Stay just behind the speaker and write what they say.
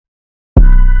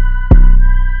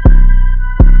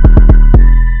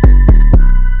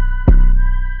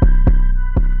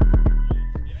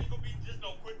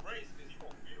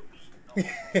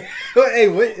Hey,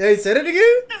 wait, hey, said it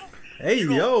again? Hey,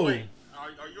 yo. Wait, are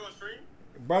you on stream?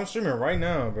 Bro, I'm streaming right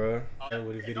now, bro. With a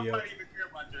Hey, video. nobody even care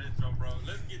about your intro, bro.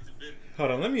 Let's get to business.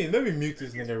 Hold on, let me mute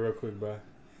this nigga real quick, bro.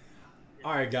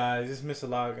 Alright, guys, this is Mr.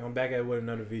 Lock. I'm back at with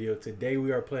another video. Today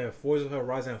we are playing Forza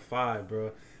Horizon 5,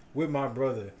 bro, with my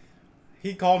brother.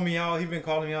 He called me out. He been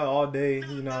calling me out all day.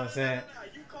 You know what I'm saying?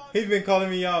 He's been calling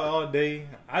me out all day.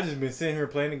 I just been sitting here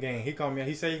playing the game. He called me out.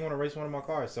 He said he want to race one of my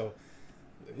cars. So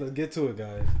let's get to it,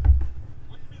 guys.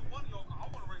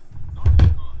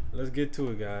 Let's get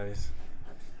to it, guys.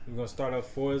 We're gonna start up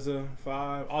Forza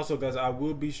 5. Also, guys, I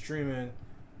will be streaming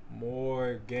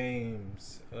more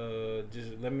games.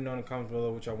 Just let me know in the comments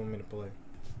below what y'all want me to play.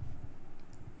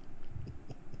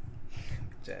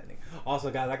 Chatting. Also,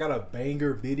 guys, I got a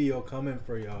banger video coming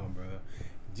for y'all, bro.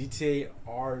 GTA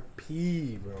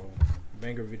RP, bro.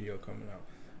 Banger video coming out.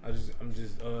 I'm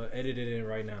just editing it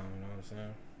right now. You know what I'm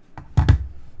saying?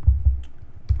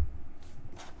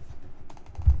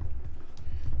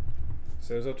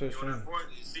 So it's up to a stream.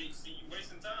 See, you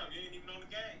wasting time. You ain't even on the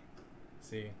game.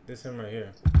 See, this him right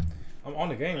here. I'm on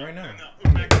the game right now.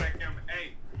 Put back that camera.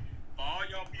 Hey, for all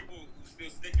y'all people who still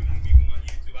sticking with me on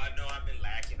YouTube, I know I've been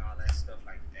lacking all that stuff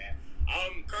like that.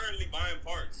 I'm currently buying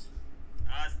parts.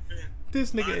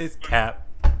 This nigga is cap.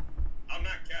 I'm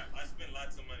not cap. I spent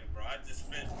lots of money, bro. I just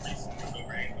spent recently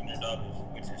over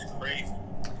 $800, which is crazy.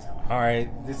 Alright,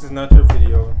 this is not your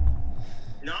video.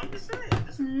 No, I'm just saying.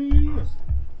 Let's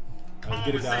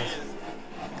get it, guys.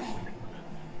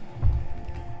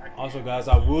 Also, guys,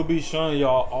 I will be showing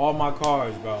y'all all my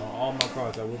cars, bro. All my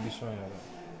cars, I will be showing y'all that.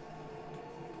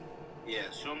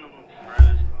 Yeah, show them the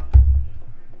prize.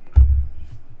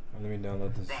 Let me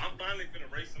download this. Bro, I'm finally gonna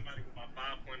race somebody with my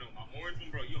 5.0. My orange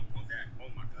one, bro. You don't want that. Oh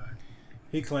my god.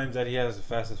 He claims that he has the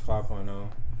fastest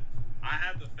 5.0. I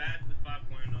have the fastest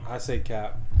 5.0. I say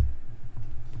cap.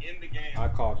 In the game. I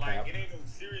call like, cap. It ain't no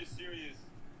serious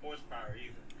horsepower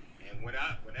either. And when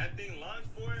that thing launched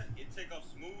for it, it take off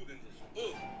smooth and just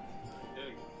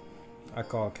I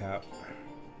call cap.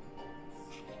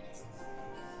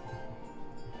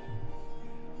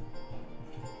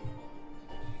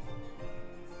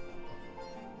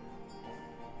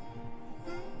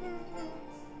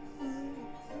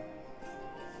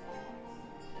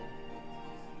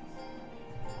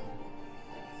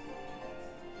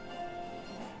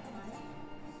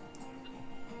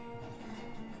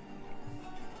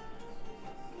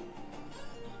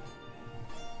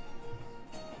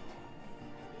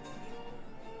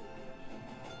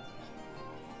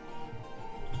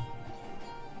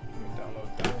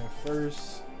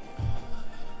 First.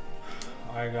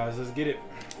 Alright, guys, let's get it.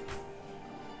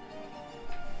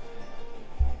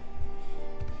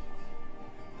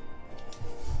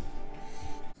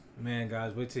 Man,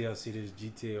 guys, wait till y'all see this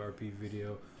GTA RP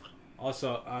video.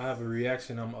 Also, I have a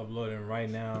reaction I'm uploading right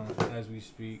now as we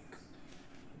speak.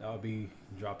 That'll be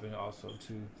dropping also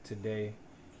today.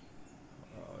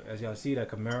 As y'all see that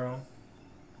Camaro,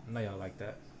 I know y'all like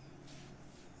that.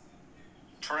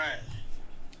 trash.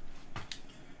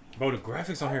 Bro, the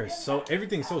graphics on here is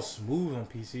everything's so smooth on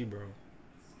PC, bro.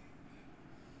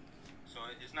 So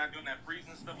it's not doing that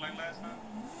freezing stuff like last time?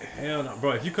 Hell no,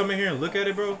 bro. If you come in here and look at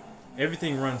it, bro,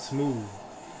 everything runs smooth.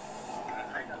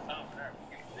 I ain't got time for that.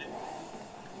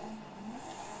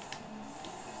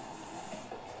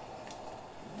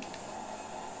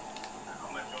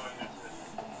 I'm enjoying this.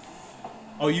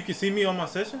 Oh, you can see me on my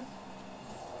session?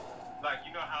 Like,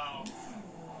 you know how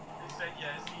they say,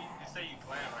 yeah, it say you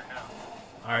playing right now.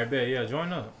 Alright, bet. Yeah,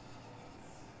 join up.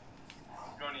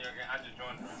 I'm joining your game. I just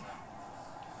joined right now.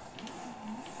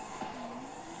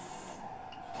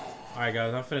 Alright,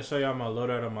 guys, I'm finna show y'all my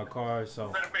loadout of my car. So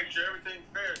Better make sure everything's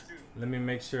fair, too. let me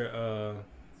make sure.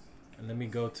 Let me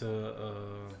go to.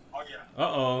 Oh, yeah.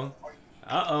 Uh-oh.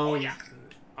 Oh, yeah.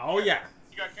 Oh yeah.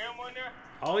 You got cam on there?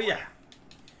 Oh yeah.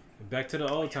 Back to the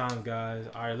old times, guys.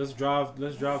 All right, let's drive to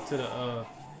the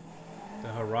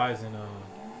Horizon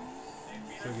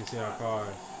so we can see our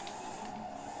cars.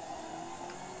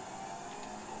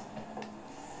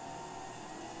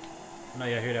 Now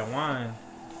y'all hear that whine,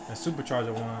 that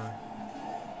supercharger whine.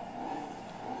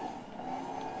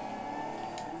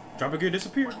 Drop a gear,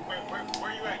 disappear. Where you at?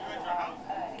 You at your house?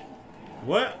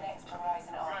 What?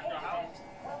 You at your house?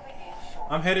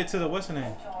 I'm headed to the western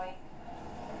end.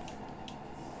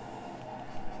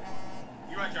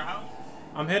 You at your house?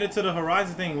 I'm headed to the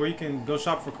Horizon thing where you can go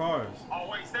shop for cars. Oh,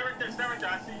 wait, stay right there,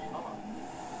 I see you. Hold on.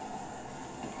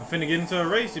 I'm finna get into a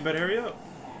race. You better hurry up.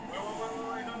 Wait, no,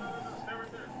 stay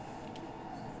right there.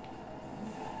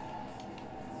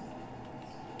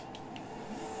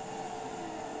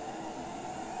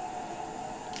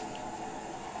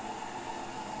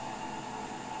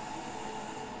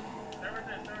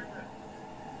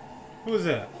 Who is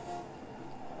that?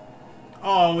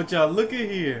 Oh, what y'all look at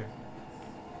here?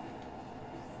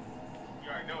 You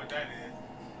already know what that is.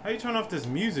 How you turn off this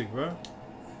music, bro?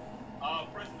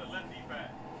 Press the left D-pad.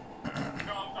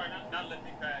 No, I'm sorry, not left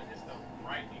D-pad. It's the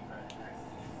right D-pad.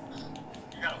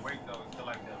 You gotta wait though until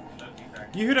like the left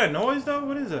D-pad. You hear that noise though?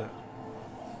 What is that?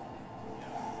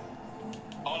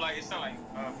 Oh, like it sound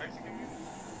like Mexican music.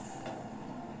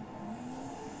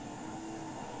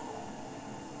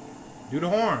 Do the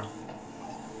horn.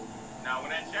 Now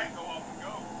when that jack go off, we go.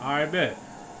 All right, bet.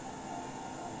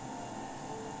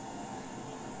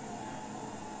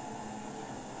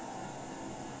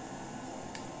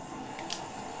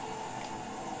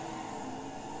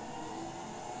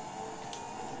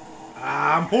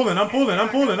 I'm pulling. Stop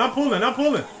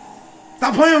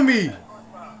playing with me.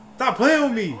 Stop playing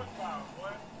with me.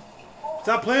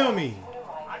 Stop playing with me.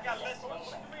 I got less. What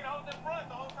you mean? I was in front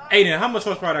the whole time. Aiden, how much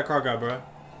horsepower that car got, bro?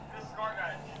 This car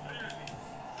got literally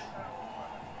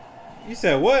 600. You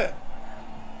said what? It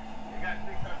got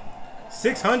 600.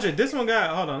 600. This one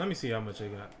got. Hold on, let me see how much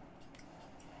it got.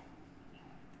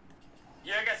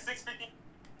 Yeah, I got 650.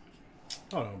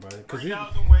 Hold on, brother. Cause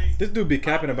 3,000 weight. this dude be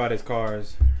capping about his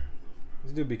cars.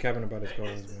 This dude be capping about his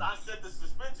cars, man. I set the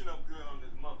suspension up good on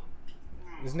this mother.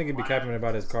 This nigga be capping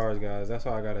about his cars, guys. That's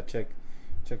why I gotta check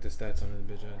the stats on this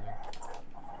bitch right now.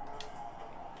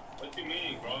 What you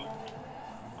mean, bro? All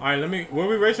right, where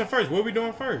we racing first? What we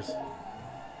doing first?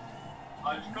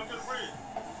 Just come to the bridge.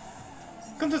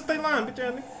 Come to the state line, bitch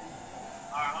ass nigga.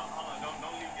 Alright, hold on.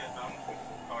 Don't leave yet, though. I'm gonna pull up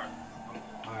the car.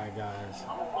 All right, guys.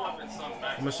 I'm gonna pull up in something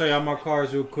nice. I'm gonna show y'all my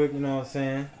cars real quick. You know what I'm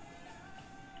saying?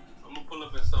 I'm gonna pull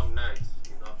up in something nice.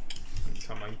 You know.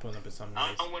 Talking about you pulling up in something I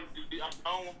nice. don't want to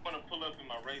pull up in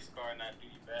my race car and not do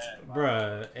you bad.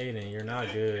 Bruh, Aiden, you're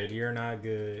not good. You're not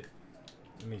good.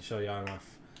 Let me show y'all my.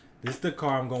 This is the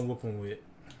car I'm gonna whoop him with.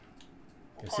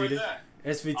 You see this?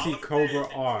 SVT Cobra R.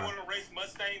 If you want to race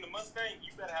Mustang, the Mustang,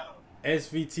 you better have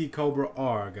SVT Cobra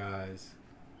R, guys.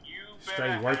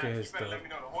 Straight working his stuff. Let me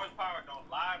know the horsepower. Don't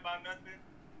lie about nothing.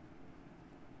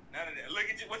 None of that. Look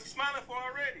at you. What you smiling for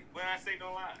already? When I say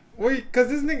don't lie. Wait, cause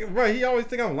this nigga, bro, he always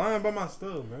think I'm lying about my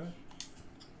stuff, bro.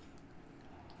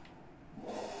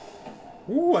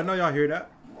 Ooh, I know y'all hear that.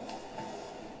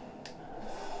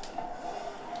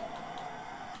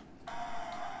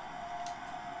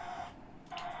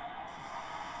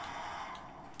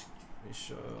 Let me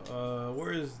show.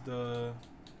 Where is the?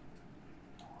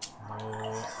 No,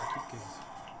 I think it's.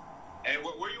 Hey,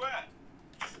 where you at?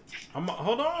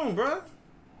 Hold on, bro.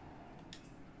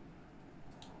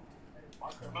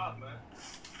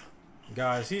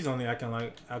 Guys, he's only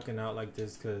acting out like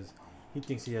this because he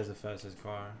thinks he has the fastest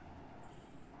car.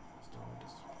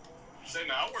 Say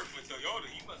now, I work for Toyota.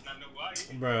 He must not know who I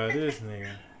am. Bruh, this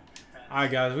nigga.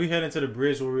 Alright, guys, we heading to the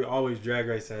bridge where we always drag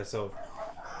race at. So,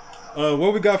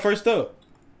 what we got first up?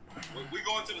 We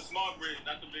going to the small bridge,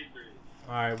 not the big bridge.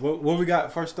 Alright, what we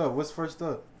got first up? What's first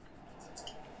up?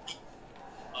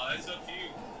 It's up to you.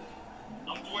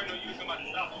 I'm just waiting on you to come out the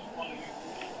south. I'm following you.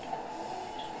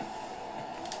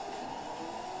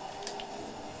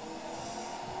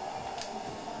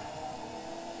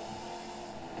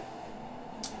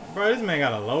 Bro, this man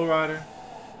got a low rider.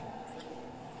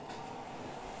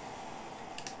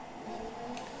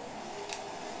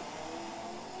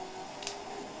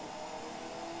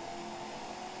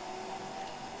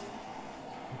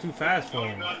 I'm too fast for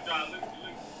him.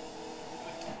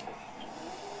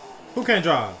 Who can't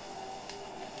drive?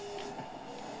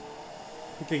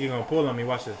 You think you're gonna pull on me?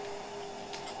 Watch this.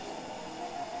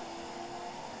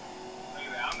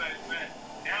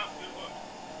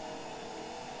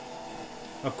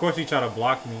 Of course he tried to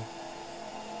block me.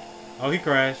 Oh, he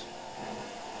crashed.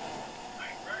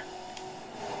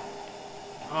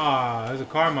 Ah, there's a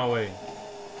car in my way.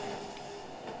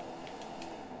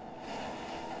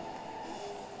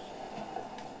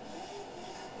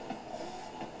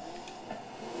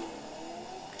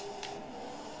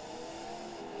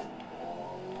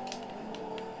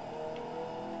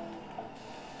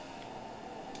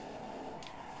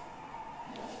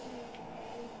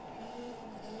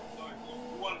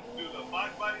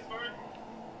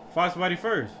 Fox body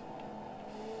first.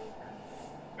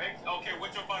 Okay,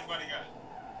 what's your Fox body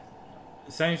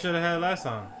got? Same shit I had last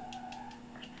time.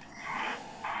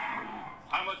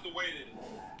 How much the weight is it?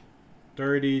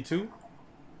 32. You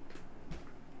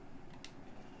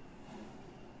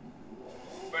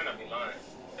better not be lying.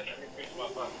 Let me fix my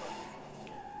Fox body.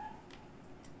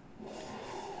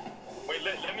 Wait,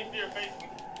 let me see your face.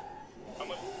 How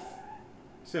much?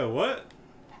 Said what?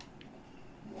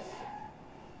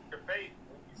 Your face.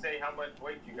 Say how much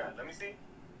weight you got. Let me see.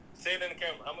 Say it in the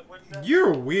camera. How much? What you said?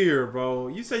 You're weird, bro.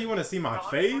 You say you want to see my No,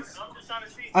 face? I'm just trying to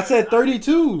see. I said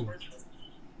 32.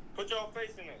 Put your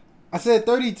face in there. I said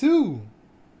 32.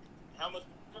 How much?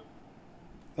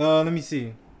 Let me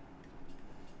see.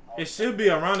 It should be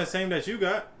around the same that you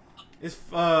got. It's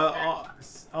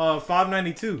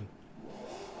 592.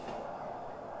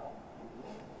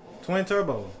 Twin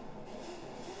turbo.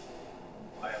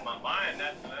 I am not buying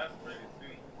that, so that's pretty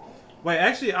sweet. Wait,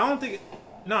 actually, I don't think.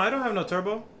 No, I don't have no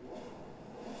turbo.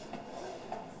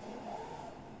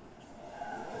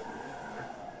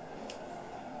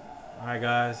 Alright,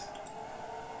 guys.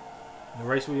 The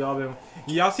race we all been.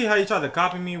 Y'all see how you tried to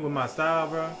copy me with my style,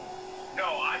 bro? No,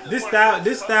 I just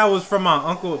This style was from my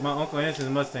uncle Anson's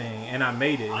Mustang, and I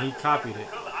made it, and he copied it.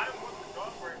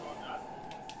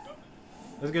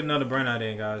 Let's get another burnout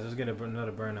in, guys. Let's get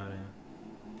another burnout in.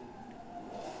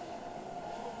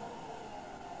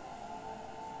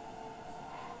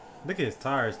 Look at his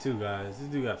tires too, guys. This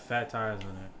dude got fat tires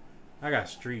on there. I got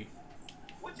street.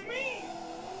 What you mean?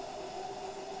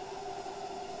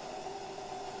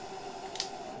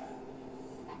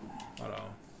 Hold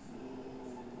on.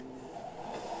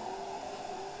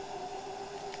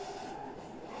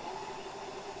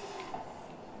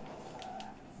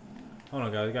 Hold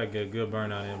on, guys. We gotta get a good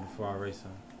burnout in before I race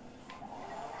him.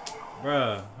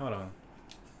 Bruh, hold on.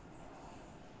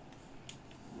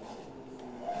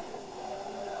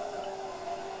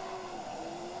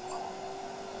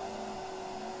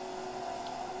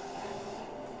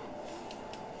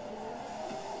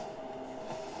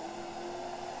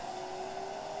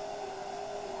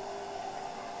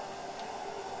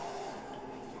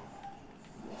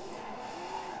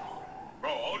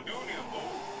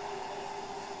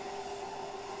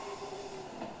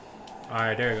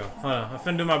 Alright, there you go. Hold on. I'm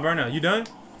finna do my burnout. You done?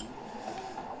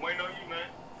 I'm waiting on you, man.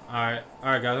 Alright.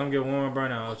 Alright, guys. I'm gonna get one more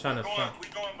burnout. I was trying to We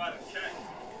going by the check.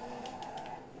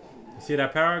 You see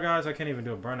that power, guys? I can't even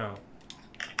do a burnout.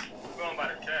 We going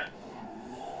by the check.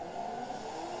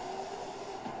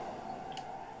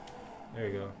 There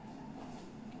you go.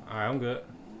 Alright, I'm good.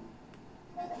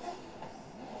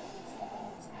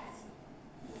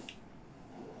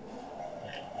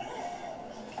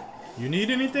 You need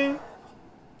anything?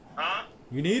 Huh?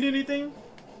 You need anything?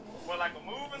 What, like a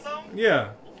move or something?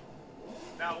 Yeah.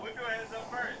 Now, whip your hands up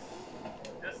first.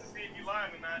 Just to see if you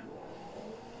lying or not.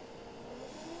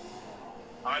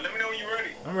 Alright, let me know when you're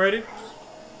ready. I'm ready.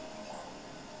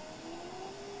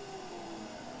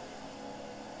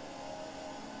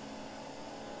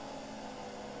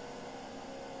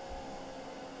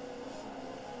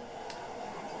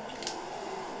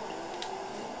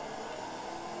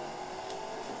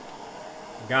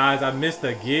 Guys, I missed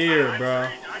the gear, bro.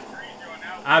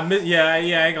 I missed. Yeah, I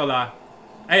ain't gonna lie.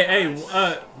 Hey,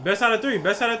 best out of three.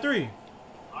 Best out of three.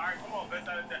 Alright, come on, best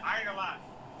out of three. I ain't gonna lie.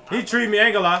 He treated me. I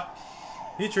ain't gonna lie.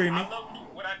 He treated me.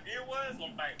 What I did was,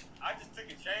 like, I just took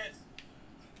a chance.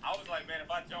 I was like, man,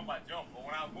 if I jump, I jump. But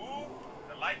when I moved,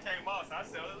 the light came off, so I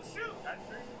said, oh, shoot. I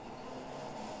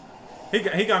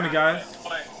treated. He got me, guys.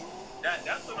 Like,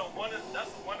 that's one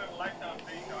of the lifetime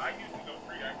things. I usually go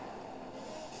free.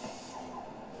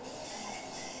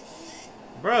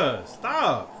 Bruh,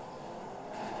 stop.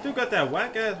 Dude got that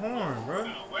whack ass horn, bro.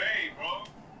 No way, bro.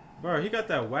 Bro, he got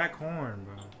that whack horn,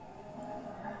 bro.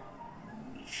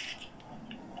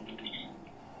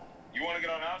 You want to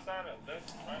get on the outside of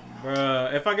this, right?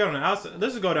 Bruh, if I get on the outside,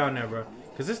 let's just go down there, bro.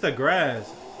 Cause it's the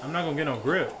grass. I'm not gonna get no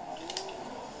grip.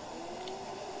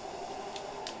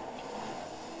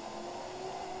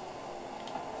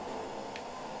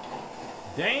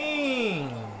 Dang.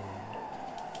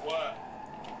 What?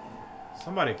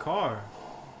 Somebody car.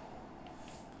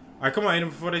 Alright, come on, Aiden,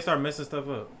 before they start messing stuff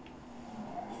up.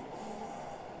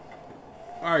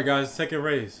 Alright, guys, second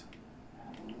race.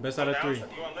 Best out of three.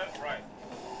 You on left or right?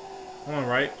 I'm on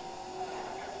right.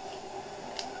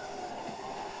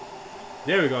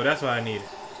 There we go, that's what I needed.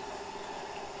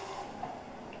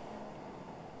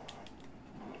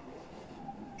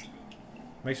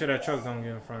 Make sure that truck don't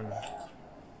get in front of me.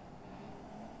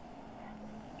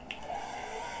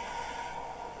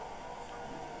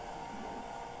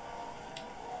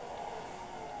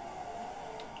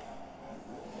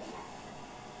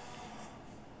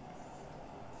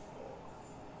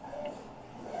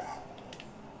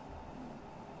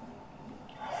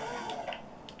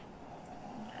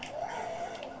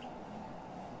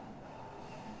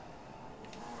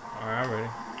 Alright, I'm ready.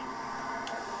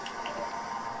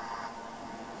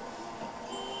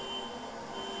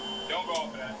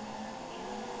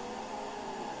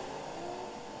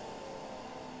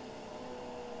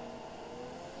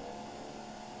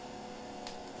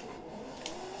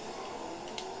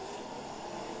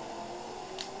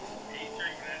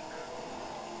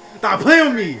 Stop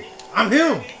playing with me. I'm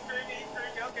him. He's streaming,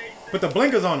 okay. Put the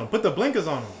blinkers on him. Put the blinkers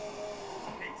on him.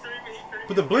 He's streaming.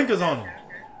 Put the blinkers on him. Okay.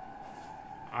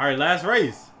 All right, last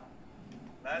race.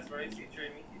 Last race, he's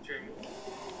streaming.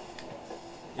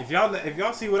 If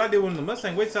y'all see what I did with the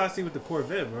Mustang, wait till I see with the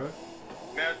Corvette, bro.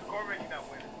 Man, the Corvette, you're not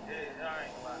winning. Yeah, I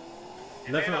ain't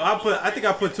gonna lie. I think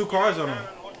I put 2 cars on him.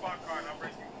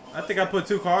 I think I put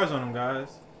 2 cars on him,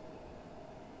 guys.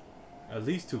 At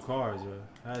least 2 cars, bro.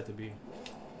 Had to be.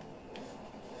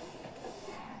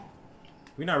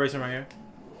 We not racing right here.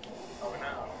 Oh,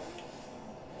 no.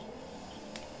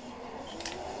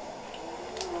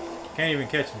 Can't even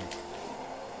catch me.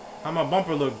 How my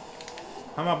bumper look?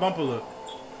 How my bumper look?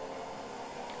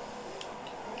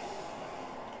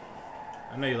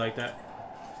 I know you like that.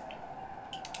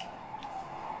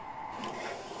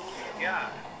 Yeah.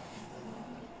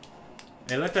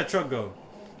 Hey, let that truck go.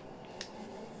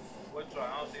 What truck?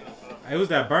 I don't see no truck. It was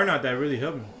that burnout that really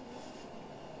helped me.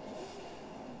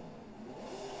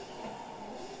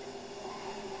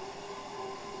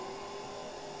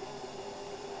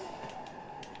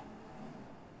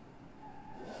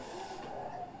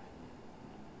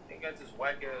 They got this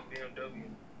whack ass BMW.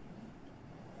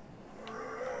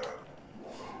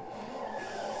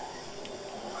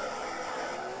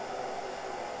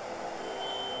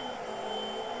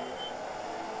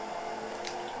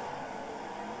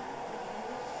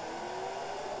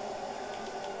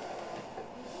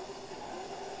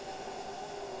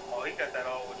 Oh, he got that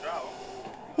all-wheel drive.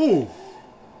 Who?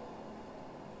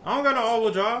 I don't got no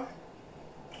all-wheel drive.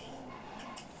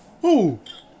 Who?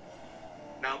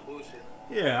 Now bullshit.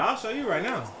 Yeah, I'll show you right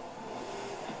now.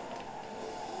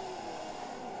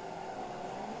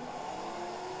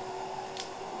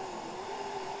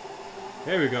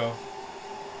 There we go.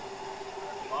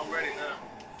 I'm ready now.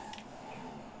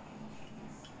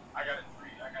 I gotta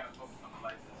focus on the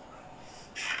license.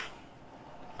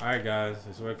 Alright, guys.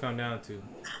 That's what it come down to.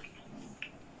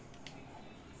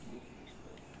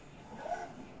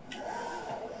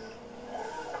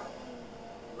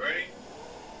 Ready?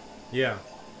 Yeah.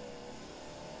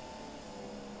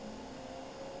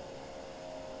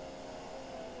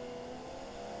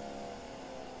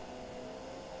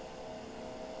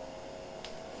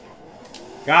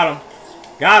 Got him.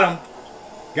 Got him.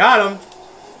 Got him.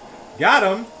 Got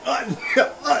him.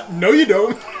 No, you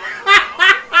don't.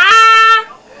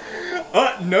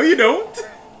 No, you don't.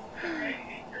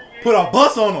 Put a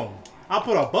bus on him. I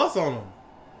put a bus on him.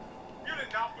 You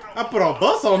did not put I put a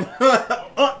bus on him.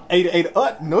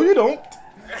 No, you don't.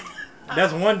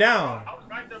 That's 1 down. I was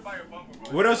right there by your bumper,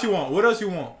 bro. What else you want? What else you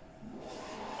want?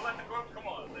 Come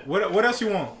on. What else you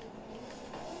want?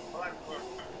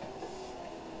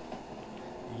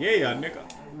 Yeah, nigga.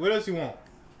 What else you want?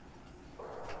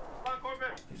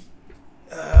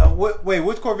 Wait,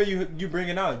 which Corvette you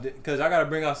bringing out? Because I gotta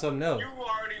bring out something else. You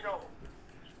already know.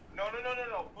 No.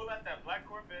 Pull out that black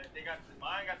Corvette.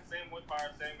 Mine got the same wood fire,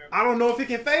 same everything. I don't know if it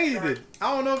can fade it.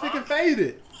 I don't know if it can fade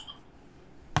it.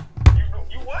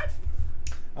 You what?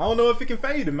 I don't know if it can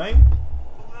fade it, man.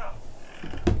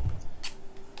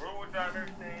 Real wood drive,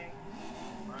 everything.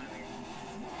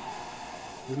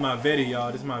 This is my Vetty,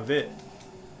 y'all. This is my Vet.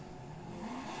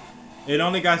 It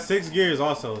only got 6 gears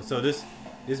also, so this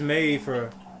made for,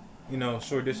 you know,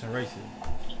 short distance racing.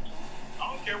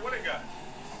 I don't care what it got.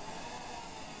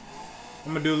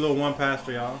 I'm gonna do a little 1 pass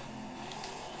for y'all.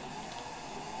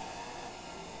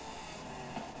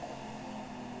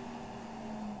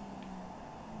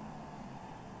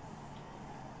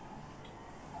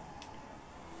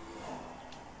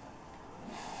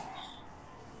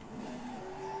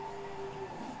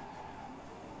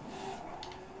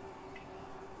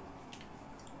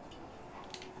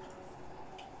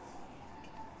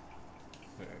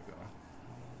 There you go.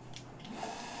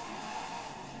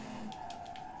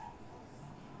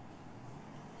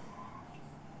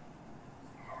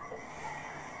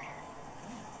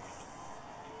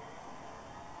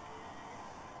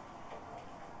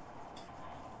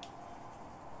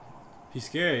 He's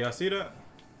scared. Y'all see that?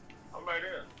 I'm right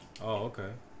there. Oh, okay.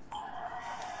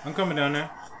 I'm coming down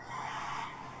there.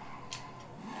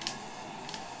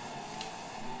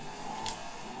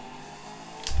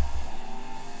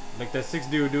 Like that 6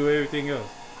 dude do everything else.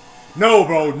 No,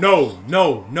 bro. No.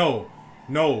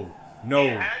 No,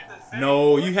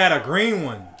 you had a green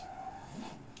one.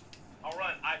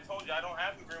 Alright, I told you I don't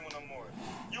have the green one no more.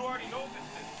 You already know this.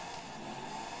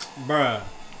 Bruh.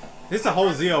 This is a whole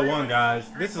ZL1,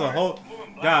 guys. This is a whole...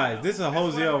 Guys, this is a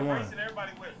whole ZL1.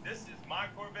 This is my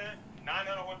Corvette,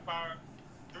 900 horsepower,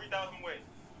 3,000 weight.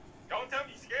 Don't tell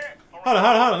me you're scared. Hold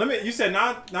on. Let me... You said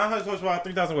 900 horsepower,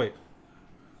 3,000 weight.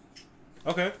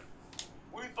 Okay.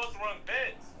 We supposed to run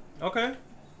beds. Okay.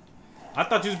 I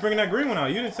thought you was bringing that green one out.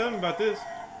 You didn't tell me about this.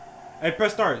 Hey,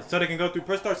 press start so they can go through.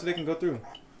 Press start so they can go through.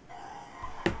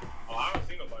 Oh, I haven't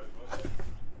seen nobody.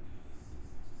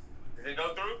 Did they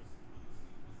go through?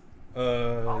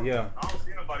 Yeah. I don't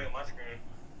see nobody on my screen.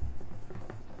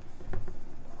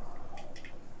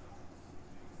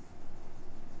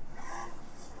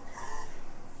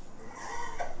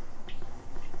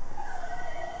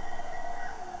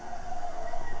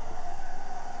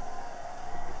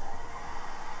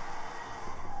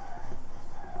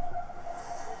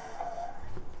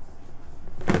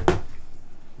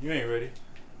 You ain't ready.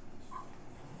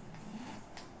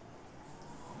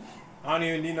 I don't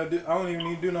even need no. I don't even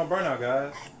need to do no burnout,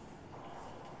 guys.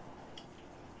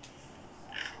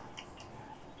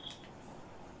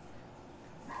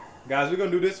 Guys, we're gonna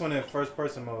do this one in first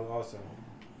person mode also.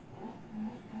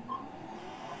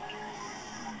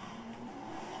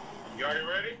 You already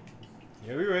ready?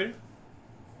 Yeah, we ready.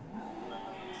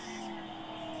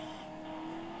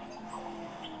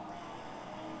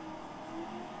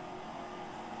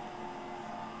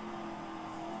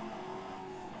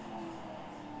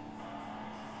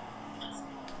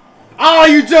 Oh,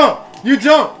 you jump! You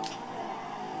jump!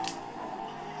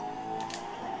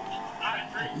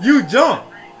 You jump!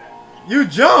 You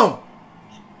jump!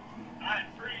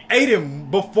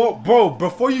 Aiden,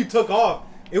 before you took off,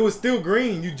 it was still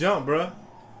green. You jumped, bro.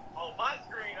 Oh, my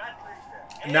screen, I treat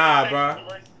that. Nah, bro. Run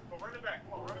it back.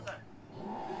 Come on, run it back.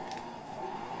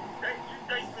 You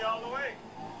chased me all the way.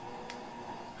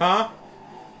 Huh?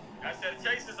 I said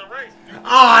chase is a race.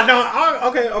 Ah, no.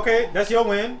 Okay. That's your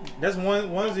win. That's 1-0.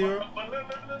 But look.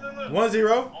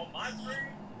 1-0. On my screen.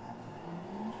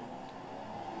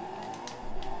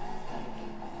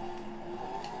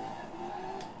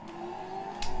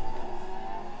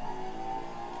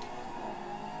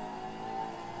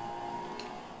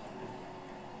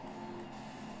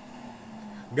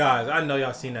 Guys, I know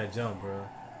y'all seen that jump, bro.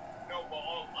 No, but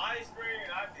on my screen,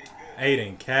 I did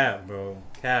good. Aiden, cap, bro.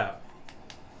 Cap.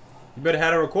 You better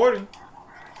have a recording.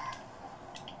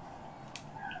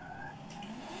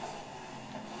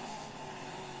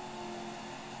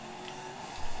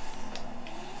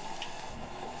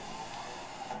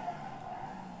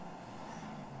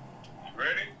 You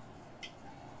ready?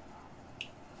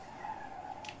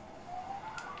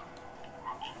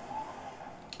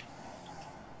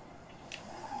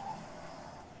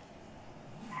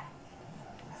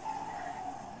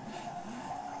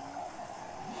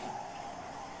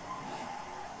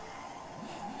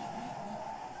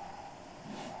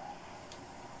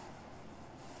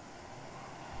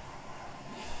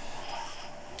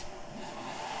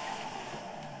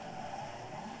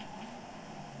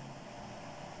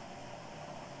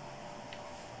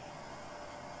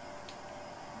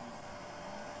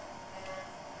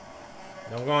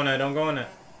 Don't go on that. Don't go on that.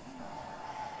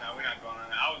 No, we're not going on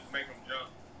that. I was making them jump.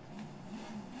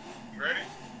 You ready?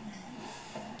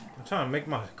 I'm trying to make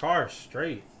my car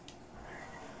straight.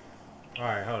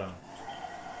 Alright, hold on.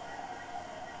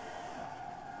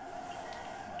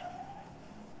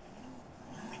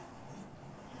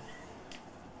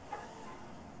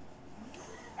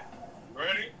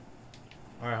 Ready?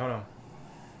 Alright, hold on.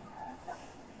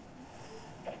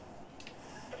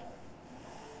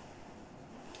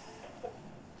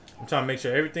 I'm trying to make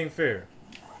sure everything fair.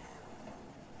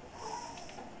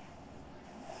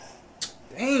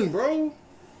 Dang, bro.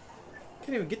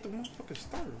 Can't even get the motherfucker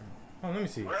started. Oh, let me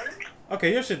see. Ready?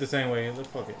 Okay, your shit the same way. Let's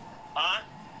fuck it. Huh?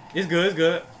 It's good. It's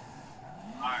good.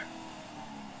 Alright.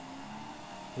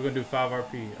 We're gonna do 5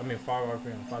 RP. I mean 5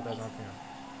 RPM, 5,000 RPM.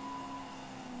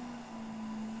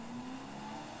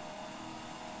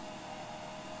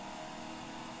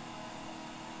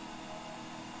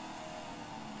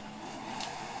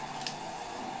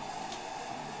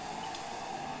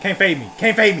 Can't fade me.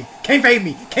 Can't fade me. Can't fade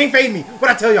me. Can't fade me.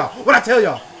 What I tell y'all? What I tell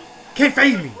y'all? Can't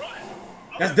fade me.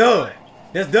 That's dub.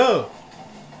 That's dub.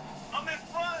 I'm in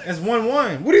front. That's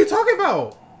 1-1. What are you talking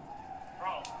about?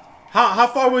 Bro, How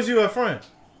far was you up front?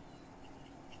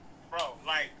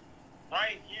 like,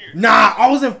 right here. Nah, I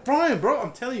was in front, bro.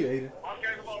 I'm telling you, Aiden.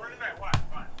 Okay, come on, run it back. Watch.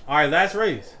 All right, last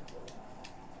race.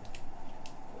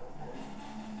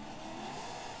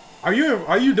 Are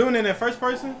you doing it in first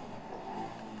person?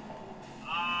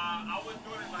 I was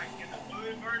doing it like in the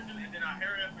fluid version, and then I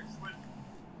hurried up and switched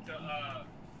to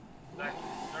like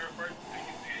third person so you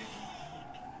can see it.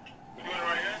 We doing it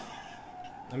right here?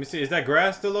 Let me see. Is that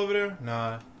grass still over there?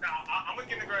 Nah. Nah, I'm gonna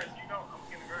get in the grass. You know, I'm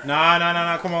gonna get in the grass.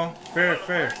 Nah. Come on. Fair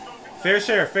share.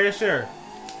 Fair share.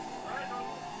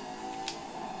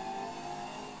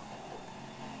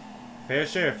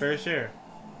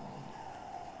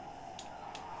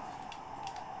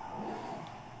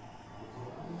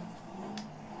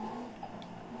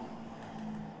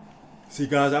 See,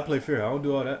 guys, I play fair. I don't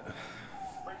do all that.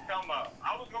 What you talking about?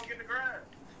 I was gonna get the grass.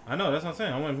 I know, that's what I'm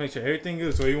saying. I want to make sure everything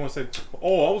good. So you want to say,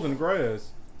 oh, I was in the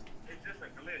grass. It's just a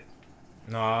glitch.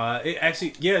 Nah, it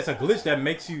actually, yeah, it's a glitch that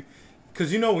makes you,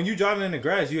 because you know, when you driving in the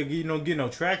grass, you don't get no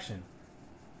traction.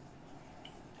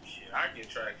 Shit, I get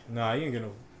traction. Nah, you ain't get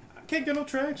no, I can't get no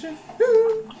traction.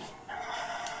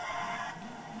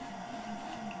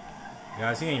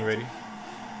 Guys, he ain't ready.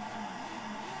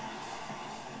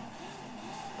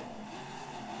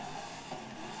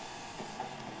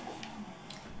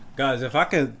 Guys, if I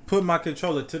could put my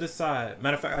controller to the side,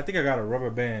 matter of fact, I think I got a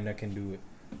rubber band that can do it.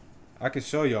 I can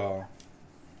show y'all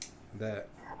that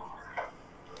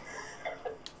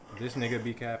this nigga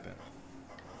be capping.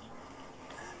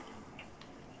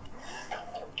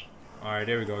 Alright,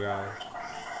 there we go, guys.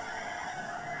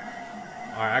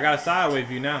 Alright, I got a sideways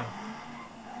view now.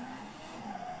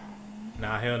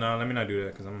 Nah, hell no, let me not do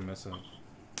that because I'm gonna mess up.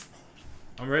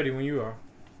 I'm ready when you are.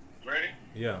 Ready?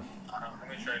 Yeah. Let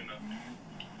me straighten up.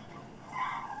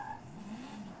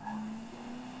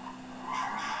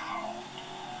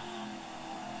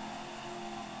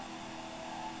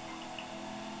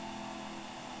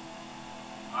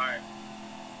 Alright.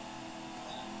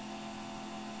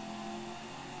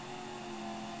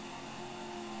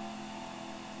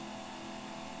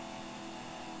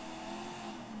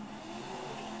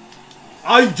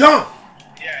 Oh, you jump!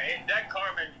 Yeah, that car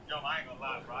made me jump. I ain't gonna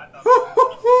lie, bro. I thought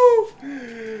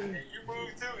hey, you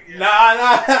moved too. Yeah. Nah,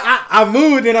 I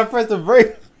moved and I pressed the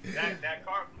brake. That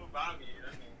car flew by me.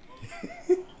 That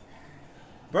means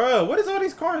Bro, what is all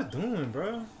these cars doing,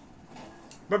 bro?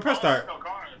 Bro, press start.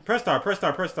 Press start, press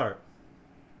start, press start.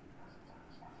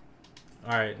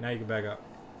 Alright, now you can back up.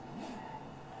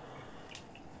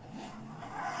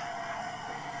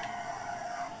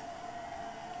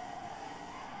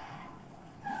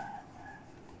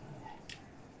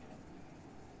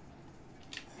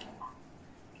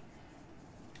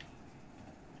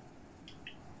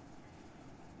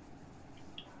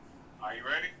 Are you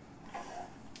ready?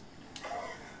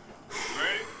 You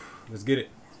ready? Let's get it.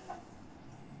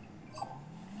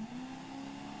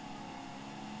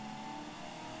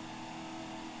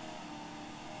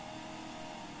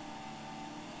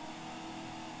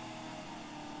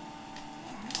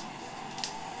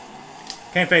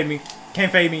 Can't fade me. Can't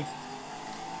fade me.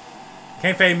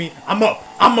 Can't fade me. I'm up.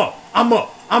 I'm up. I'm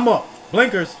up. I'm up.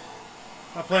 Blinkers.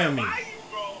 Stop playing me.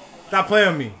 Stop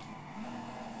playing me.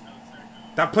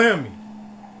 Stop playing me.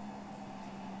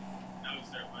 No,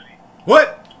 sir, buddy.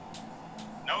 What?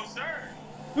 No, sir.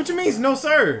 What you mean, no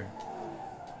sir?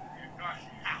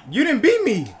 You didn't beat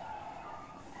me.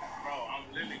 Bro,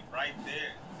 I'm literally right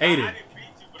there. Ate it. I didn't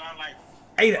beat you, but I'm like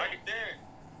Ate it. right there.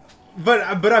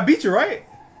 But I beat you, right?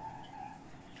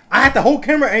 I had the whole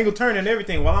camera angle turned and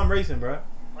everything while I'm racing, bro.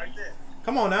 Right there.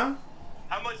 Come on now.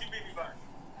 How much you beat me by?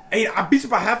 Hey, I beat you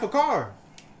by half a car.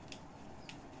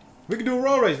 We can do a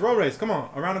roll race. Roll race. Come on.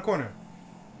 Around the corner.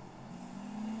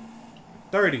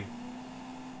 30.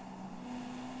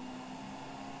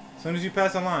 As soon as you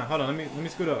pass the line. Hold on. Let me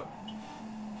scoot up.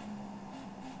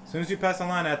 As soon as you pass the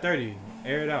line at 30,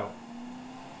 air it out.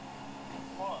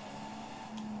 Come on.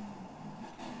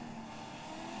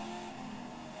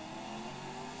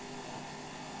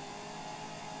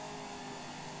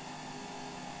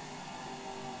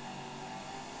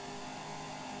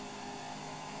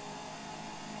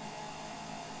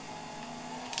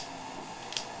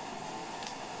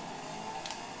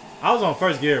 I was on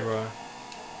first gear, bro. I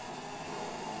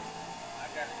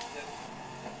got it.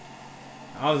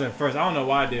 I was in first. I don't know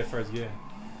why I did first gear.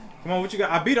 Come on, what you got?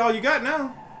 I beat all you got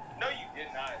now. No, you did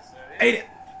not, sir. Hey,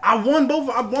 I won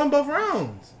both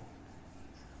rounds.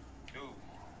 Dude.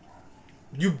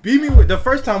 You beat me with the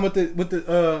first time with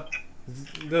the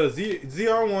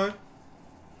ZR1.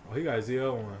 Oh, he got a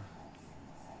ZR1.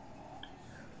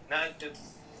 Now just.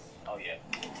 Oh yeah.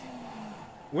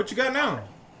 What you got now?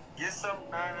 Get some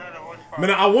 900 horsepower.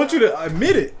 Man, I want you to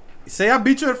admit it. Say I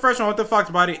beat you in the first round with the Fox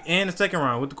body and the second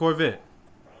round with the Corvette.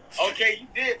 Okay, you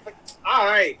did. But, all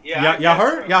right. Yeah. Y'all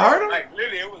heard? Y'all heard him? Like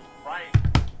literally, it was right.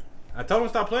 I told him to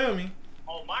stop playing with me.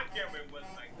 On my camera, it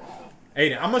wasn't like that.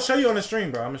 Aiden, I'm gonna show you on the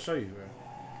stream, bro. I'm gonna show you, bro.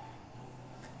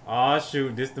 Oh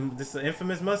shoot, this the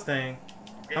infamous Mustang.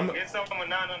 Get something with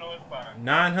 900 horsepower.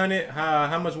 900.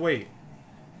 How much weight?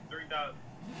 3,000.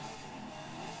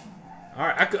 All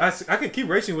right, I could keep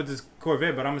racing with this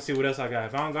Corvette, but I'm gonna see what else I got.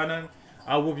 If I don't got nothing,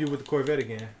 I'll whoop you with the Corvette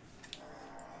again.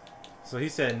 So he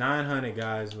said 900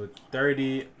 guys with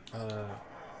 30.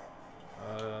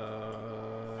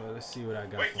 Let's see what I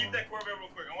got. Wait, for keep him. that Corvette real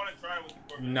quick. I want to try it with the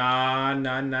Corvette.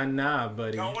 Nah,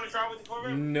 buddy. You don't want to try it with the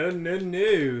Corvette? No.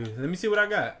 Let me see what I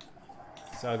got.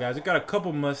 So guys, we got a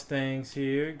couple Mustangs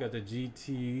here. Got the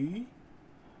GT.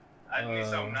 I need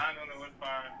some 900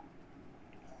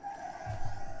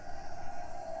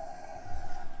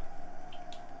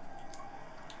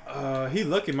 horsepower. He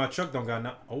lucky my truck don't got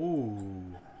my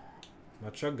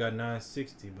truck got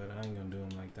 960, but I ain't gonna do him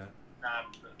like that.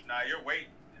 Nah, your weight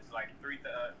is like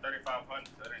 3,500,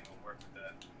 so it ain't gonna work with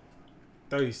that.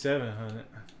 3,700.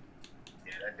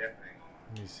 Yeah, that definitely ain't gonna work.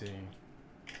 Let me see.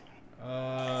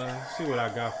 Let's see what I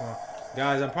got for him.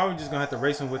 Guys, I'm probably just gonna have to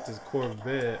race him with this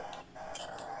Corvette.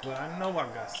 But I know I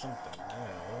got something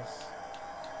else.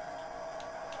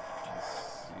 Let's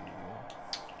see.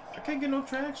 I can't get no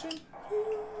traction.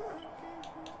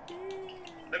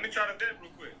 Let me try the vet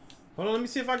real quick. Hold on, let me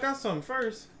see if I got something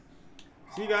first.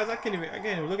 See, guys, I can't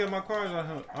even look at my cars on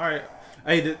him. All right,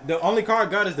 hey, the only car I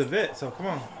got is the vet, so come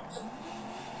on.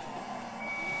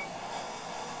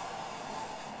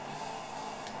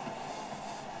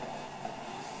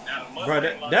 Bro,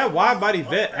 that wide body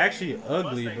vet actually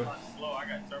ugly, bro. Slow. I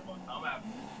got turbo. I'm out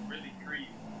really creep.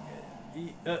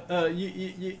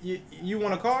 You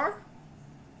want a car?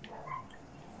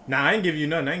 Nah, I ain't give you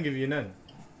nothing.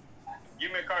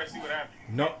 Give me a car and see what happens.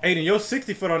 No, Aiden, your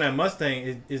 60 foot on that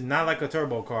Mustang is not like a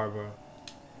turbo car, bro.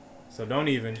 So don't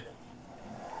even.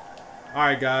 All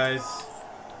right, guys.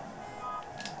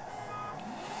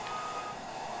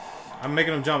 I'm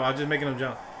making them jump. I'm just making them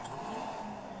jump.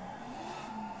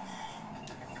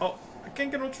 Oh, I can't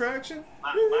get no traction.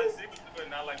 My 60 foot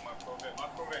not like my Corvette. My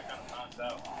Corvette kind of knocks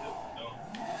out.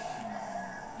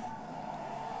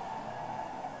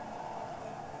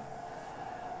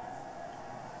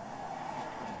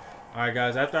 Alright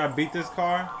guys, after I beat this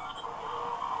car,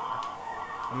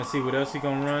 I'm gonna see what else he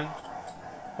gonna run.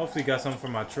 Hopefully he got something for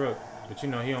my truck, but you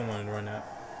know he don't want to run that.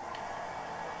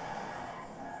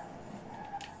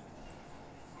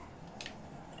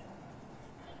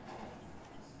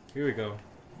 Here we go.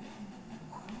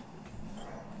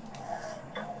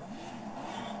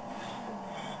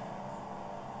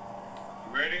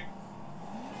 You ready?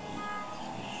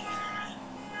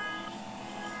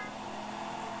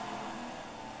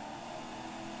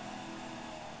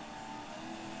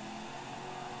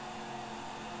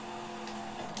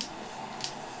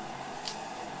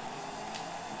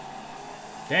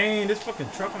 Dang, this fucking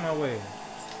truck on my way.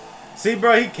 See,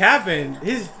 bro, he capping.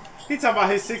 He talking about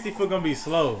his 60 foot gonna be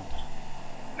slow.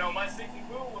 No, my 60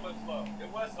 foot was slow. It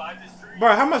was slow. I just treated.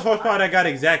 Bro, how much horsepower that got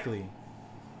exactly?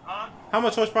 Huh? How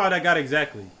much horsepower that got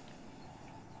exactly?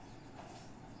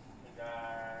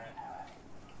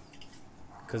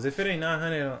 Cause if it ain't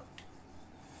 900,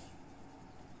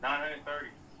 930.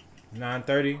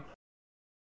 930. What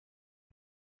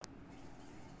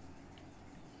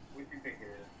do you think it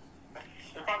is?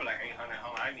 It's probably like 800.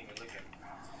 Hold on, I didn't even look at it.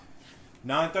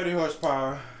 930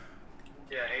 horsepower.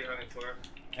 Yeah, 800 torque.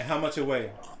 And how much it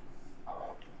weigh?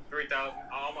 3,000.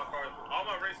 All my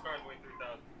race cars weigh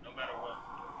 3,000, no matter what.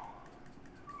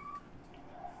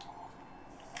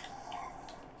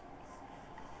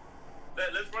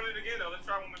 Let's run it again though. Let's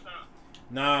try one more time.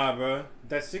 Nah, bro.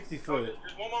 That 60 foot.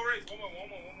 Just one more race. One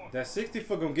more. That 60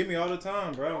 foot gonna get me all the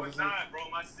time, bro. No, it's not, bro.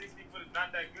 My 60 foot is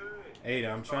not that good. Hey,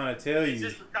 I'm trying to tell you. It's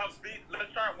just without speed.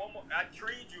 Let's try it one more. I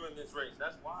treed you in this race.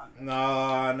 That's why.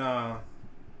 Nah.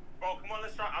 Bro, come on.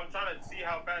 Let's try. I'm trying to see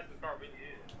how fast the car really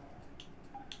is.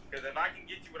 Because if I can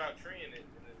get you without treeing it,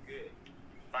 then it's good.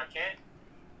 If I can't,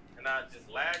 and I just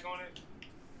lag on it.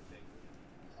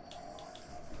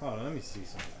 Hold on, let me see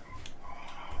something.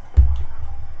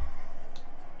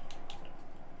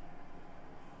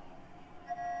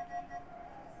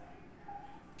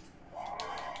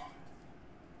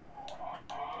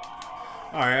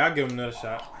 Alright, I'll give him another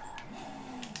shot.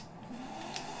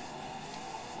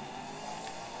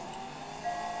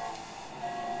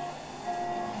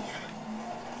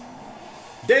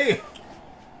 Damn! You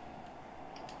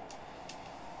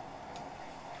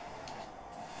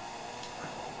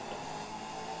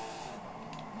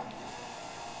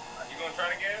gonna try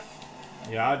it again?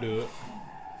 Yeah, I'll do it.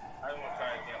 I just wanna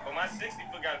try it again. But my 60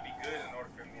 foot gotta be good in order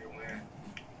for me to win.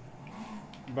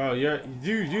 Bro,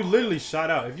 you literally shot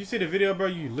out. If you see the video, bro,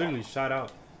 you literally shot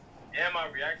out. And my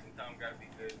reaction time gotta be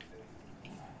good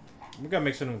too. We gotta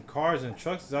make sure them cars and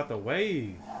trucks is out the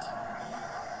way.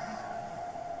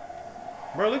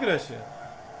 Bro, look at that shit.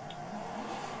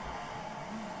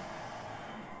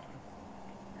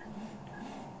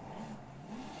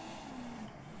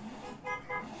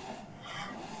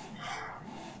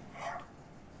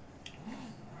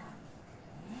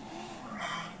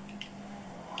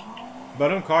 But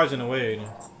them cars in the way, Aiden.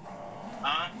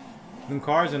 Huh? Them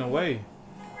cars in the way.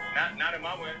 Not in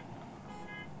my way.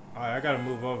 Alright, I gotta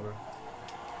move over.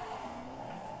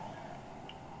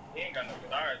 got no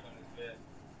tires on his bed.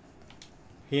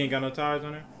 He ain't got no tires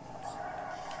on there?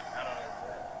 Not on his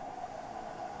bed.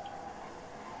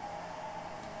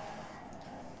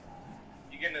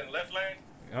 You getting in the left lane?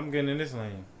 I'm getting in this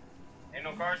lane. Ain't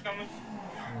no cars coming?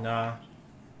 Nah.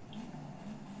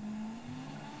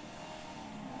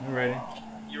 I'm ready.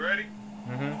 You ready?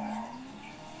 Mm-hmm.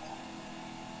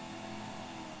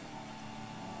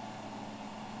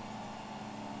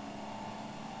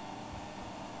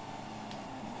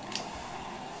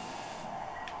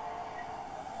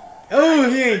 Oh,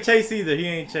 he ain't chase either. He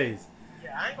ain't chase.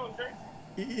 Yeah, I ain't gonna chase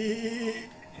you. I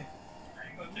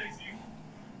ain't gonna chase you.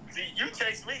 See, you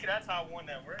chased me. That's how I won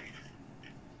that race.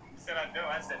 You said I know.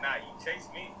 I said, nah, you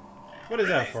chased me. What is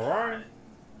that, Ferrari?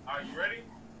 Are you ready?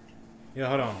 Yeah,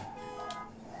 hold on.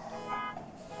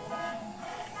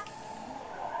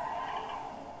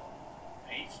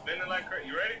 Ain't spinning like crazy.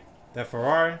 You ready? That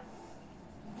Ferrari?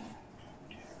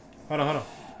 Hold on, hold on.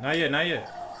 Not yet, not yet.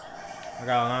 I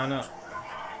gotta line up.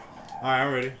 Alright,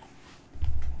 I'm ready.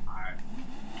 Alright.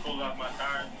 Pull off my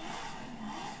tires.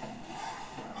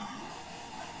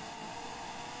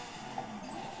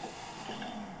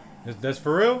 That's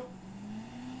for real?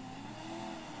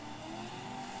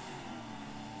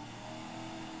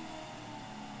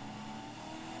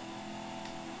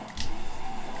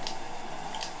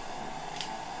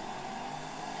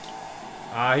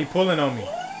 Ah, he pulling on me.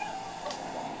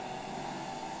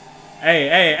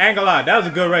 Hey, ain't gonna lie. That was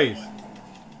a good race.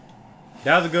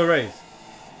 That was a good race.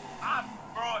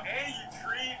 Bro, and you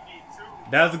treated me too.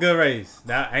 That was a good race.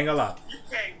 That ain't gonna lie. You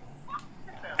can't.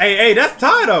 Hey, that's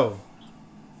tie though.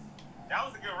 That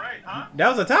was a good race, huh? That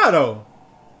was a tie though.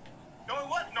 No, it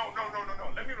wasn't. No.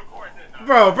 Let me record this. Now.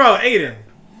 Bro, Aiden.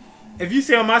 If you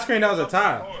see on my screen, that was a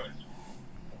tie.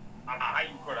 How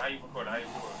you record?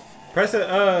 Press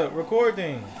the record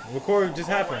thing. Record just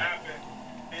happened. What happened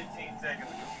 15 seconds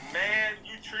ago. Man,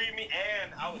 you treated me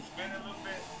and I was spinning a little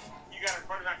bit. You got in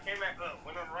front of me. I came back up.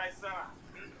 Went on the right side.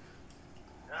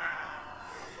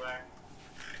 Black.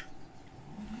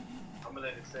 I'm going to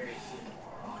let it say it.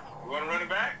 You want to run it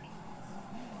back?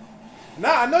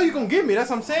 Nah, I know you gonna get me. That's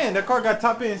what I'm saying. That car got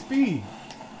top end speed.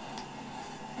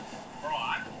 Bro,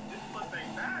 this must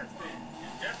ain't fast, man.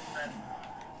 It's definitely fast.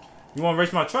 You wanna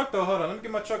race my truck though? Hold on, let me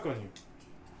get my truck on you.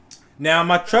 Now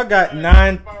my truck got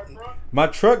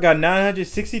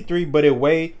 963, but it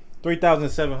weighed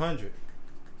 3,700.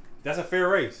 That's a fair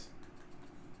race.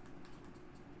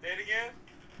 Say it again.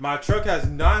 My truck has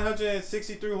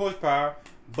 963 horsepower,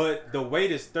 but the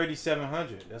weight is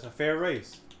 3,700. That's a fair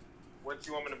race. What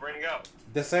you want me to bring out?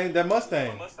 That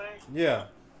Mustang. Mustang? Yeah.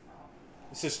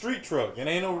 It's a street truck. It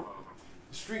ain't no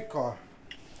street car.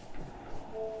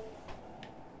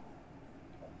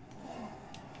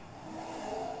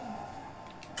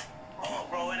 Oh,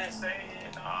 bro, it ain't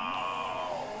saying.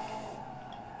 Oh.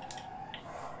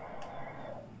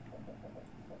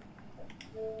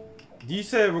 You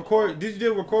said record. Did you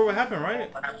do record what happened,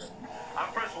 right? I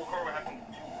pressed record what happened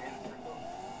 2 minutes ago.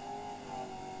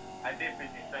 I did 50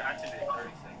 seconds. I should did 30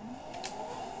 seconds.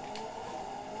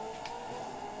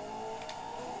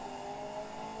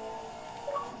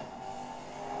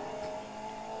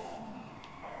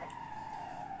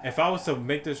 If I was to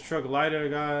make this truck lighter,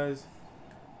 guys,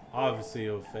 obviously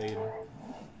it'll fade.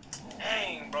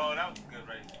 Dang, bro, that was a good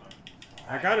race, bro.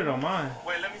 I got it on mine.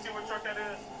 Wait, let me see what truck that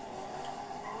is.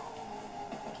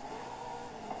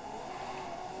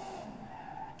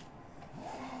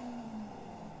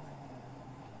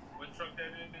 What truck that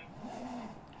is?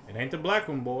 It ain't the black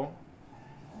one, boy.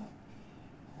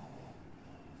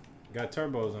 Got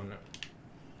turbos on there.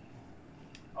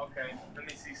 Okay, let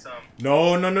me see some.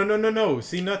 No.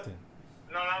 See nothing.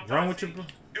 No, I'm Wrong with to your...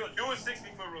 do a 60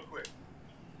 foot real quick.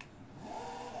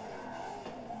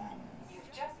 You've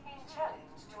just been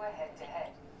challenged to a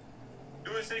head-to-head.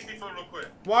 Do a 60 foot real quick.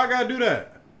 Why I gotta do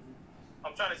that?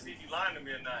 I'm trying to see if you lying to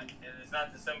me or not. And it's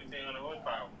not the 1700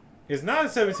 horsepower. It's not a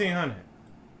 1700.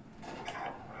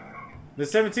 The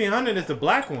 1700 is the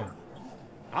black one.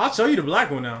 I'll show you the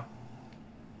black one now.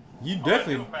 You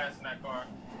definitely... Fast in that car.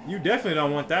 You definitely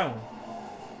don't want that one.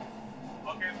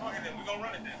 Okay, fuck it then. We're gonna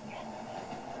run it then. Come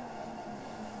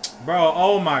on. Bro,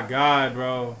 oh my god,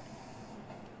 bro.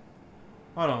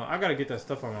 Hold on, I gotta get that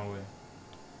stuff on my way.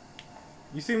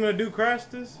 You see when the dude crashed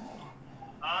this?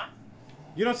 Huh?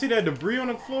 You don't see that debris on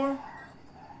the floor?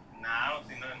 Nah, I don't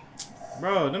see nothing.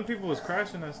 Bro, them people was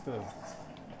crashing that stuff.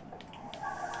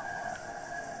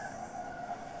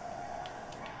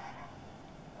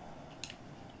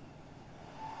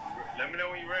 Let me know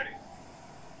when you're ready.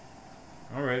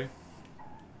 I'm ready.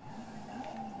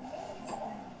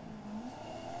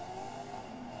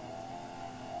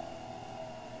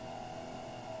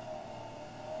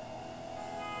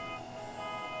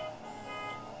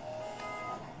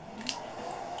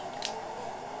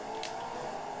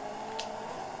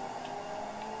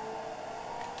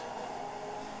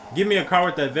 Give me a car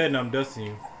with that vet and I'm dusting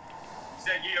you. You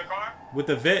said give you a car? With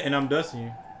the vet and I'm dusting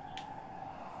you.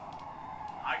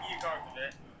 I'll give you a car for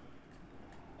that.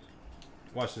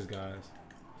 Watch this, guys.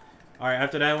 All right,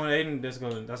 after that one, Aiden, that's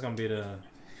gonna be the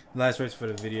last race for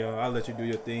the video. I'll let you do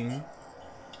your thing.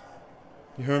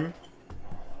 You hear me?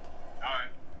 All right.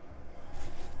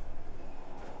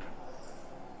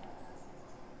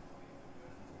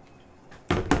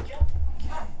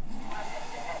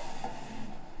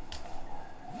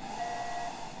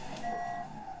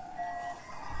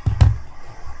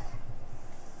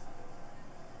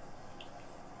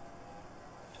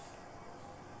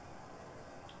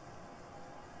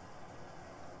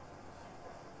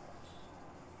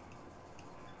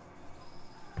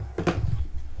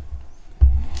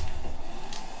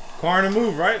 Car in the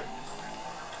move, right?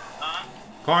 Huh?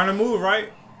 Car in the move,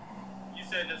 right? You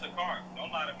said there's a car.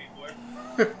 Don't lie to me, boy.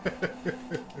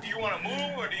 Do you want to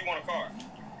move or do you want a car?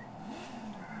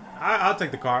 I'll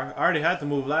take the car. I already had to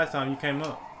move last time you came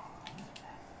up.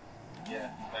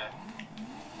 Yeah, man.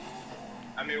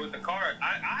 I mean, with the car,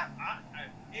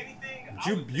 anything.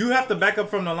 You have to back up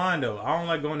from the line though. I don't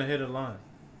like going ahead of the line.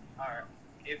 All right.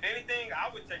 If anything,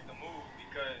 I would take the move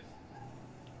because,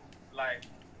 like,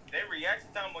 their reaction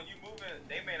time when you moving,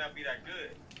 they may not be that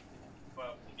good.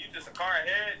 But if you just a car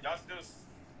ahead, y'all still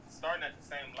starting at the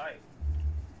same light.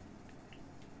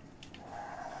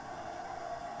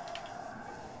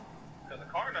 Cause the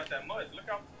car not that much. Look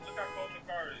how close the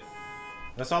car is.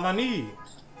 That's all I need.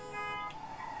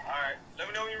 All right. Let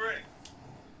me know when you're ready.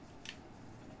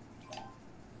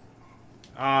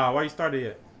 Why you started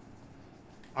yet?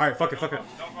 All right, fuck it. Don't call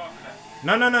for that.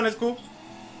 No, that's cool.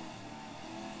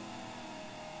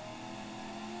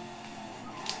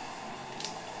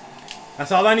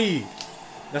 That's all I need.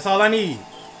 That's all I need.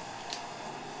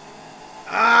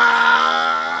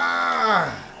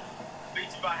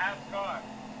 Beat you by half a car.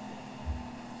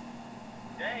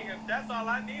 Dang, if that's all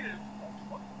I needed,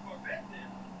 what the Corvette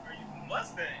then? Or you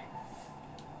Mustang?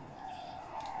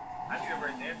 I need to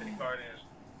race the Anthony car then.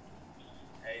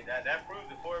 Hey, that proves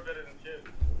the Corvette better than shit.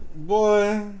 Boy.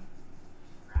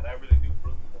 Nah, that really do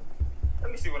prove it.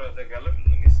 Let me see what else I got. Let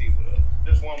me see what else.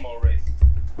 Just one more race.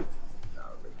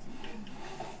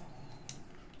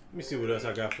 Let me see what else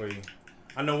I got for you.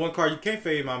 I know one car you can't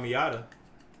fade, my Miata.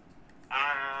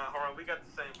 Hold on, we got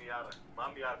the same Miata. My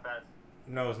Miata fast.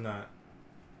 No, it's not.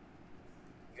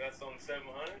 You got some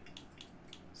 700?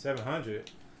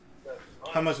 700?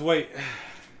 How much weight?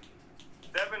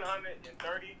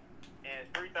 730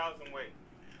 and 3,000 weight.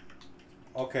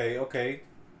 Okay.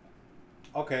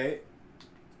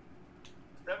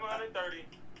 730,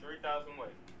 3,000 weight.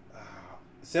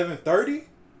 730?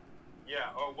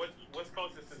 Yeah, or what's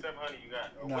closest to 700 you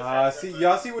got? Or Nah, see,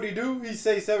 y'all see what he do? He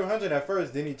say 700 at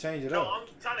first, then he change it No, up. I'm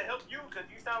trying to help you because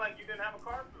you sound like you didn't have a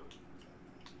car through.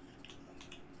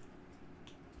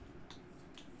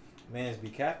 Man's be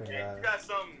capping, Yeah, guys. you got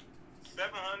some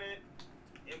 700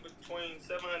 in between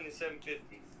 700 and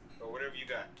 750 or whatever you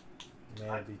got.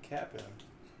 Man be capping.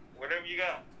 Whatever you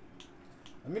got.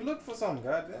 Let me look for something,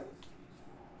 goddamn.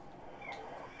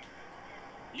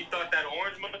 You thought that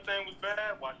orange Mustang was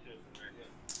bad? Watch this right here.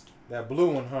 That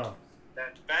blue one, huh?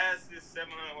 That fastest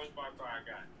 700 horsepower car I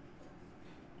got.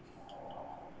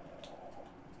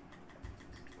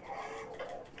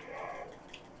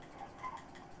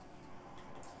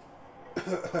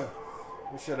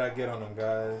 What should I get on them,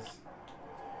 guys?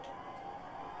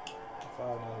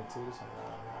 592, this one.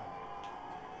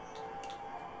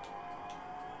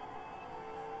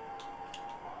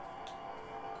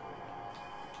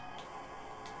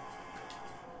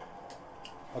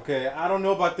 Okay, I don't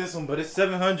know about this one, but it's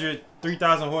 700,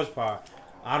 3,000 horsepower.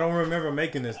 I don't remember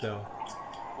making this though.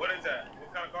 What is that?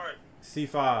 What kind of car is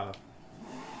it? C5.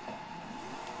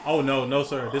 Oh no,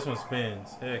 sir. This one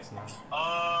spins. Heck no.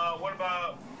 What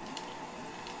about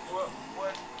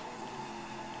what?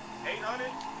 800?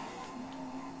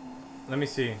 Let me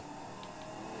see.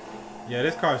 Yeah,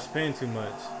 this car spins too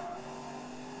much.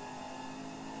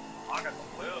 Oh, I got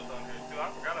some wheels on here too. I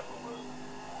forgot I put wheels.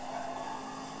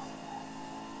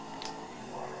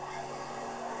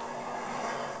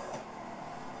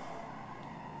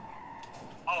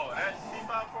 Oh, that's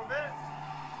C5 Corvette?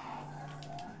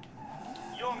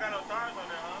 You don't got no tires on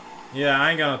there, huh? Yeah,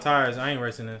 I ain't got no tires. I ain't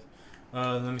racing this.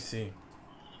 Let me see.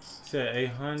 Said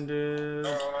 800.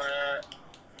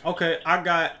 Okay, I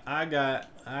got.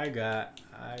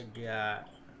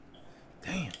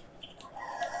 Damn.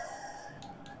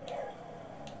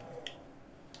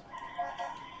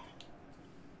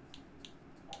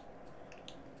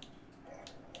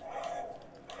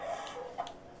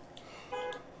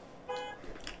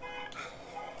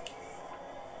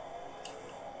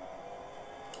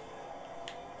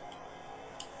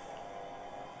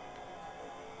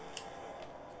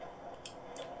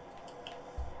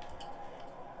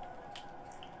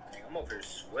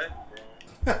 motherfucker's sweat, bro.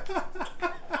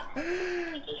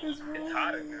 It's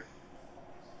hot in there.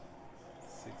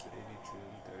 682,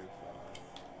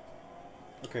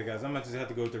 35. Okay, guys, I'm gonna just have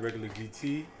to go with the regular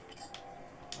GT.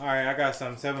 All right, I got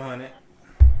some 700.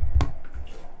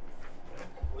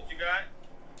 What you got?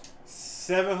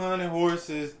 700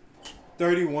 horses,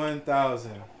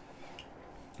 31,000. I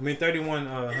mean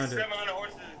 3100. 700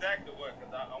 horses exact or what?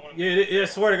 Cause I want to. Yeah, I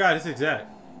swear to God, it's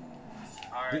exact.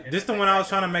 Alright. This the one I was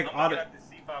trying to make I'm auto. gonna get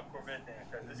the C5 Corvette then,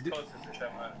 cause it's closest to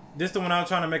 700. This the one I was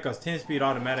trying to make a 10-speed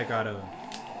automatic out of.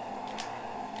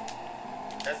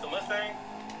 That's the Mustang.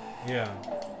 Yeah.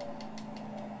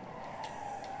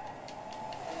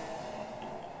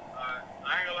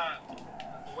 I ain't gonna lie.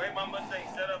 The way my Mustang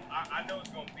set up, I know it's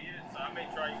gonna beat it, so I may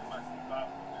try using my C5 Corvette.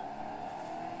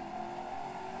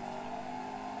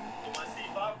 With my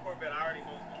C5 Corvette, I already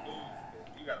know it's gonna lose.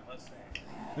 Cause you got a Mustang.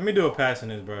 Let me do a pass in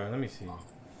this, bro. Let me see.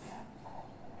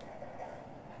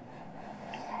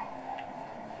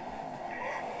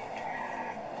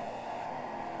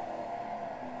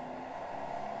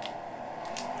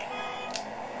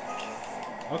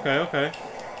 Okay, okay.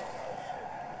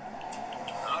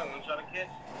 I'm gonna try to catch.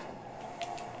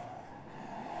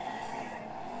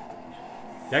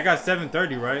 That got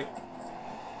 730, right?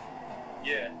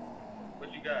 Yeah.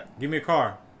 What you got? Give me a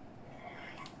car.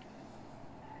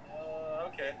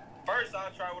 Okay. First,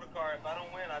 I'll try with a car. If I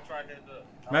don't win, I'll try heads up.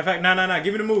 Matter of fact, nah.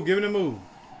 Give me the move. Give me the move.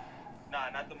 Nah,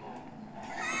 not the move.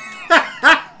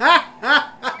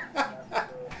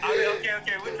 I mean,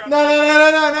 okay. We'll try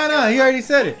No. He already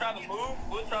said We'll it. try the move.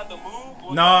 We'll try the move.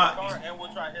 We'll No. try the car, and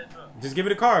we'll try heads up. Just give me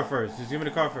the car first. Just give me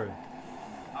the car first.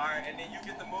 Alright, and then you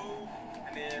get the move,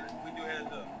 and then we do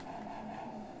heads up.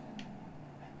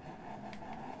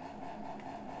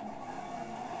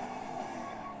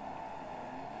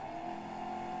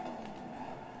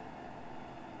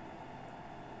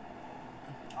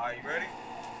 Are you ready?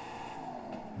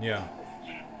 Yeah.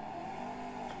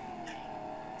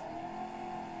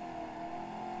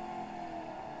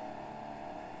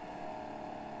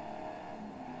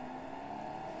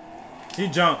 He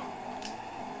jumped.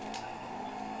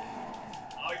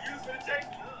 Oh, you was gonna take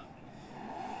me up.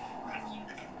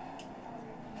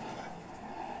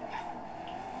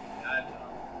 I know.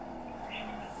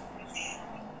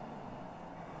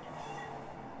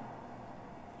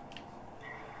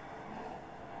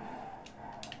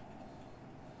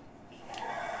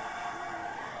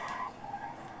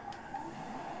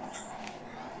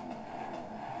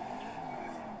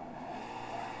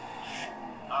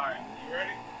 Alright, you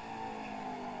ready?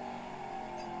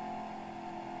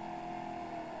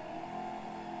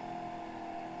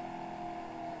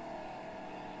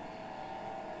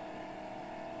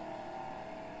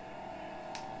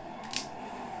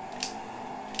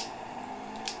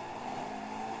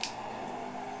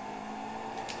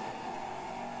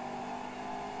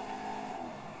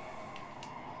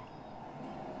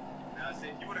 Now, see,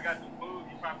 if you would have got the move,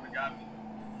 you probably would have got me.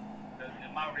 Because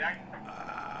in my reaction.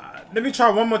 Let me try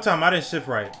one more time. I didn't shift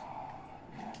right.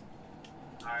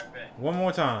 Alright, bet. One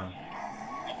more time.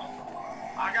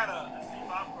 I got a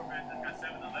C5 Corvette that's got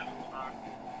 711 horsepower.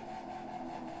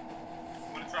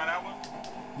 Want to try that one?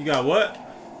 You got what?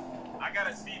 I got a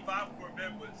C5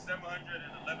 Corvette with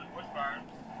 711 horsepower.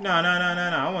 No.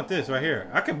 I want this right here.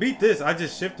 I can beat this. I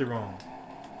just shifted wrong.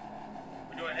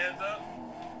 We doing heads up?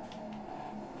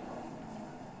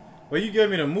 Well, you gave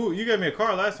me the move. You gave me a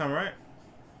car last time, right?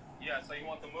 Yeah, so you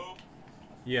want the move?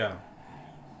 Yeah.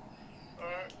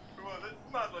 Alright, come on, we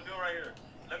might as well do it right here.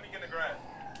 Let me get in the grass.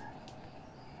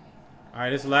 All right,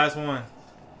 this is the last one.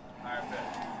 Alright, bet.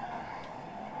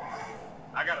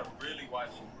 I gotta really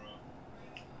watch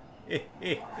you, bro.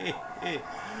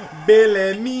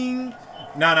 Billy Ming.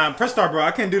 Nah. Press start, bro.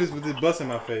 I can't do this with this bus in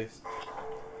my face.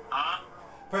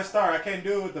 Press start. I can't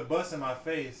do it with the bus in my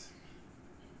face.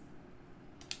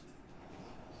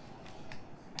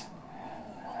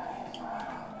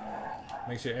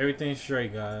 Make sure everything's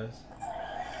straight, guys.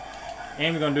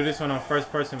 And we're gonna do this one on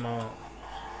first person mode.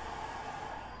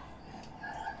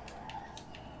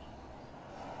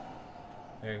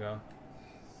 There you go.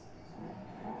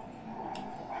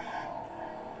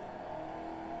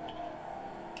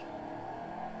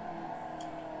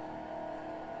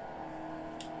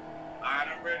 Alright,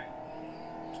 I'm ready.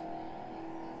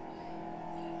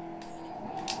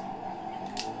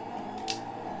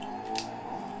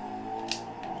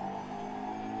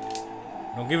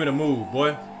 Don't give it a move,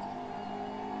 boy.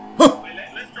 Wait,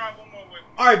 let's try one more with me.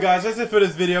 Alright, guys, that's it for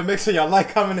this video. Make sure y'all like,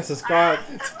 comment, and subscribe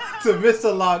to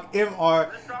MR.1OCK,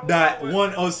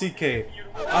 MR.1OCK.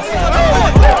 I'll see you.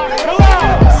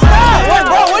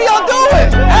 Bro, what are y'all doing?